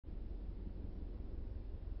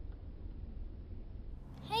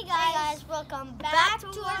guys, welcome back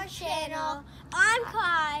to our channel. I'm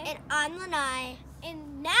Kai. And I'm Lanai.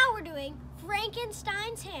 And now we're doing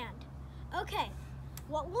Frankenstein's hand. Okay,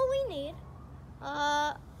 what will we need?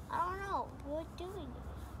 I don't know. What do we need?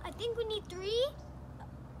 I think we need 3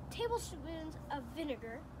 tablespoons of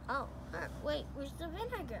vinegar. Oh, wait, where's the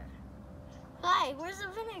vinegar? Hi, where's the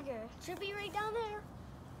vinegar? Should be right down there.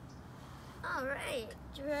 All right,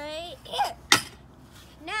 right here.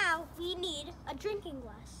 Now we need a drinking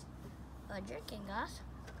glass. A drinking glass?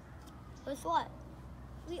 With what?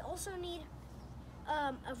 We also need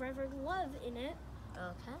a rubber glove in it.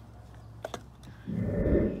 Okay.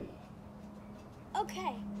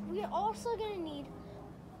 Okay, we're also gonna need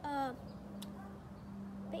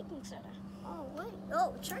baking soda. Oh, wait.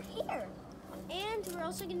 Oh, it's right here. And we're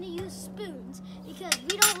also gonna use spoons because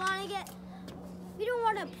we don't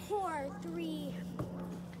want to pour 3.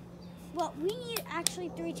 Well, we need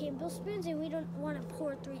actually 3 tablespoons, and we don't want to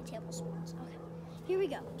pour 3 tablespoons. Okay, here we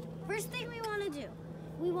go. First thing we want to do,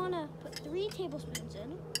 we want to put 3 tablespoons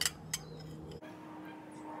in.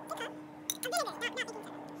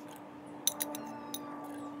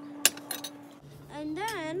 And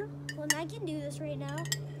then, when I can do this right now,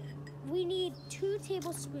 we need 2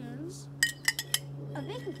 tablespoons of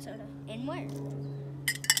baking soda. In where?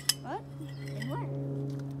 What? In where?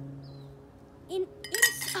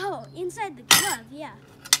 Inside the glove, yeah.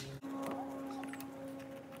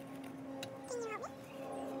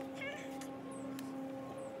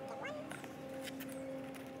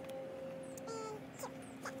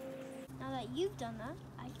 Now that you've done that,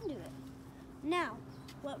 I can do it. Now,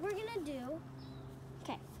 what we're gonna do,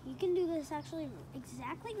 okay, you can do this actually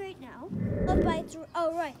exactly right now.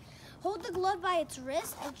 Hold the glove by its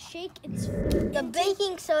wrist and shake its... The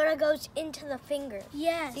baking soda goes into the fingers.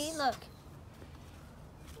 Yes. See, look.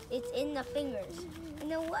 It's in the fingers. You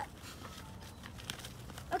know what?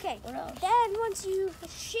 Okay, What else? then once you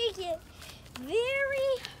shake it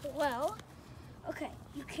very well, okay,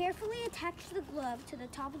 you carefully attach the glove to the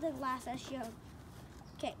top of the glass as shown.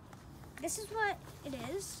 Okay, this is what it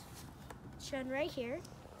is, shown right here.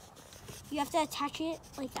 You have to attach it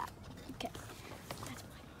like that. Okay, that's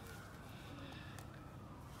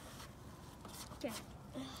fine. Okay,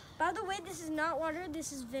 by the way, this is not water,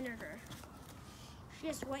 this is vinegar.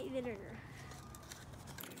 Just white vinegar.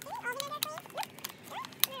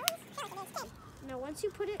 Now once you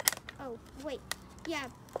put it, oh wait, yeah.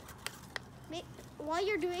 While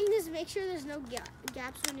you're doing this, make sure there's no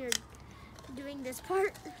gaps when you're doing this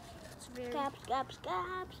part. It's very Gaps.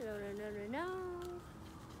 No.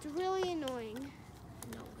 It's really annoying.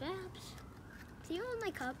 No gaps. See you on my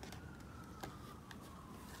cup.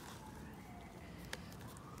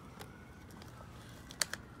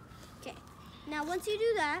 Okay. Now once you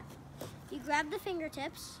do that, you grab the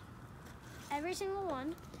fingertips, every single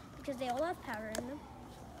one, because they all have powder in them.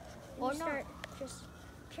 And Or you start just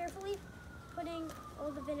carefully putting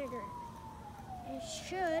all the vinegar. It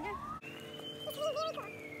should,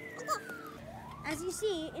 as you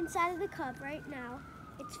see inside of the cup right now,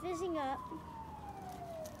 it's fizzing up.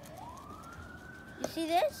 You see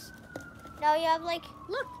this? Now you have like,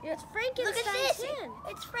 Look, it's Frankenstein's look at this. hand.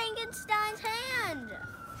 It's Frankenstein's hand.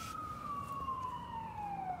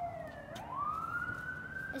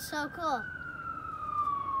 It's so cool.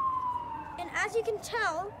 And as you can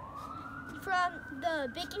tell from the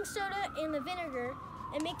baking soda and the vinegar,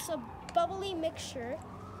 it makes a bubbly mixture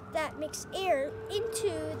that makes air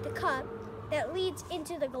into the cup that leads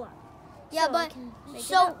into the glove. Yeah, So but I can make it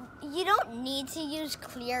so up. you don't need to use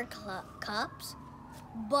clear cups,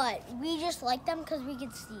 but we just like them because we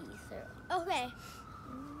can see through. Okay.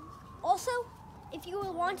 Also, if you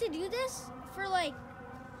want to do this for like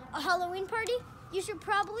a Halloween party, you should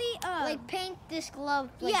probably Like paint this glove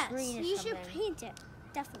like yes, green or you something. should paint it,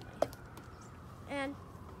 definitely. And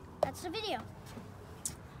that's the video.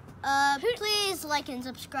 Please like and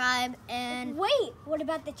subscribe and Wait, what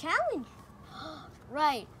about the challenge?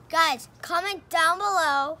 right, guys, comment down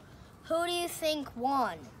below who do you think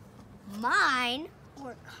won? Mine.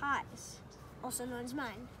 Or Kai's, also known as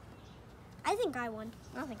mine. I think I won.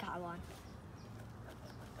 I don't think I won.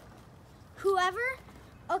 Whoever,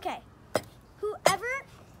 okay,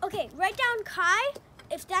 write down Kai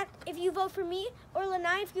if you vote for me, or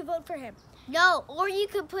Lanai if you vote for him. No, or you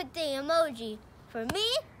could put the emoji for me,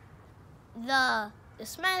 the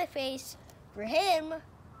smiley face for him.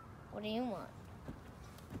 What do you want?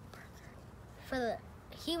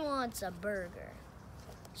 He wants a burger.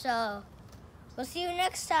 So we'll see you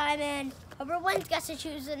next time, and whoever wins gets to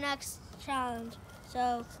choose the next challenge.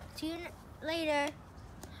 So see you later.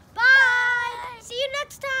 Bye. See you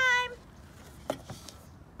next time.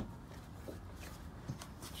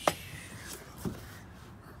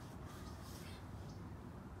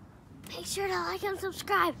 Make sure to like and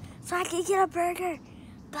subscribe so I can get a burger.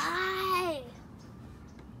 Bye.